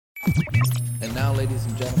And now, ladies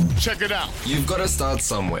and gentlemen, check it out. You've Got to Start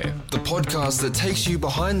Somewhere, the podcast that takes you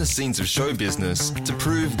behind the scenes of show business to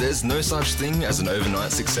prove there's no such thing as an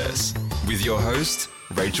overnight success. With your host,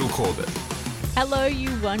 Rachel Corbett. Hello,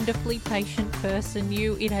 you wonderfully patient person,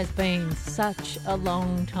 you. It has been such a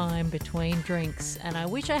long time between drinks, and I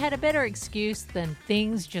wish I had a better excuse than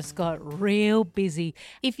things just got real busy.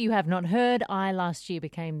 If you have not heard, I last year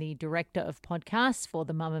became the director of podcasts for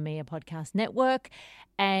the Mamamia Podcast Network,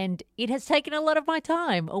 and it has taken a lot of my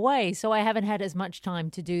time away, so I haven't had as much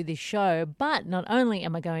time to do this show. But not only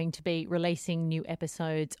am I going to be releasing new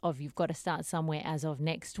episodes of You've Got to Start Somewhere as of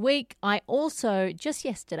next week, I also just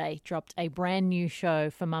yesterday dropped a brand new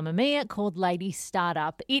show for Mamamia called Lady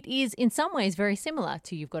Startup. It is in some ways very similar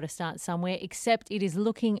to You've Got to Start Somewhere, except it is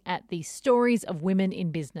looking at the stories of women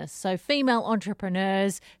in business. So female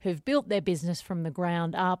entrepreneurs who've built their business from the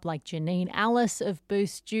ground up, like Janine Alice of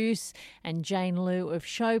Boost Juice and Jane Liu of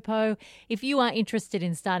Showpo. If you are interested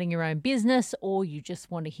in starting your own business, or you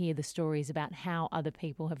just want to hear the stories about how other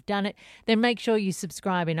people have done it, then make sure you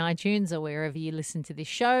subscribe in iTunes or wherever you listen to this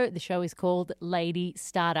show. The show is called Lady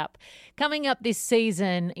Startup. Coming up this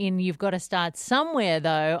season in You've Got to Start Somewhere,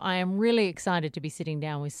 though, I am really excited to be sitting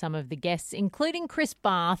down with some of the guests, including Chris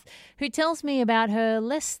Bath, who tells me about her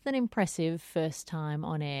less than impressive first time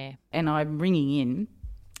on air. And I'm ringing in,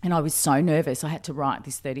 and I was so nervous. I had to write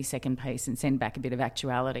this 30-second piece and send back a bit of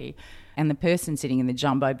actuality. And the person sitting in the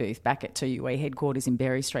jumbo booth back at 2UA headquarters in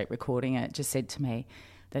Berry Street recording it just said to me,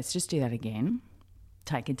 let's just do that again.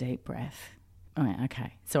 Take a deep breath. I went,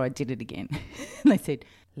 okay. So I did it again. And they said,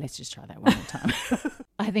 let's just try that one more time.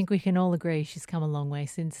 I think we can all agree she's come a long way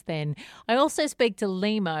since then. I also speak to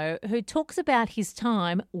Limo, who talks about his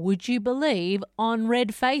time, would you believe, on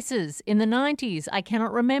Red Faces in the 90s. I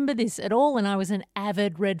cannot remember this at all, and I was an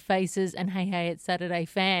avid Red Faces and Hey Hey It's Saturday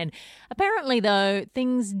fan. Apparently, though,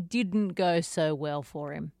 things didn't go so well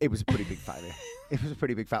for him. It was a pretty big failure. It was a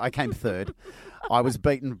pretty big failure. I came third. I was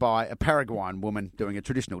beaten by a Paraguayan woman doing a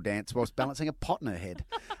traditional dance whilst balancing a pot in her head.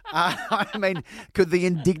 I mean, could the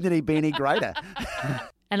indignity be any greater?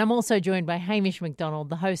 And I'm also joined by Hamish McDonald,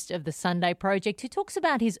 the host of The Sunday Project, who talks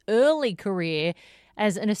about his early career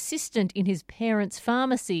as an assistant in his parents'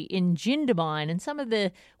 pharmacy in Jindabyne and some of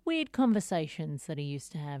the weird conversations that he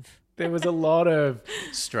used to have. There was a lot of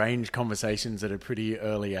strange conversations at a pretty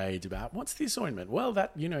early age about what's this ointment? Well,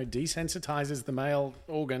 that, desensitizes the male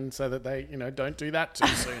organ so that they, don't do that too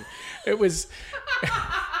soon. It was...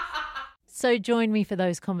 So join me for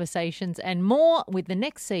those conversations and more with the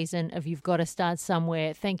next season of You've Got to Start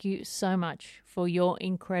Somewhere. Thank you so much for your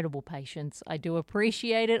incredible patience. I do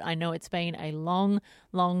appreciate it. I know it's been a long,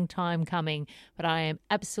 long time coming, but I am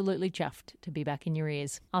absolutely chuffed to be back in your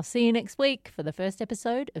ears. I'll see you next week for the first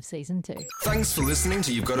episode of Season 2. Thanks for listening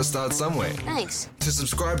to You've Got to Start Somewhere. Thanks. To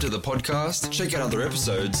subscribe to the podcast, check out other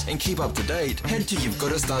episodes, and keep up to date, head to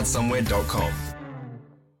you'vegottastartsomewhere.com.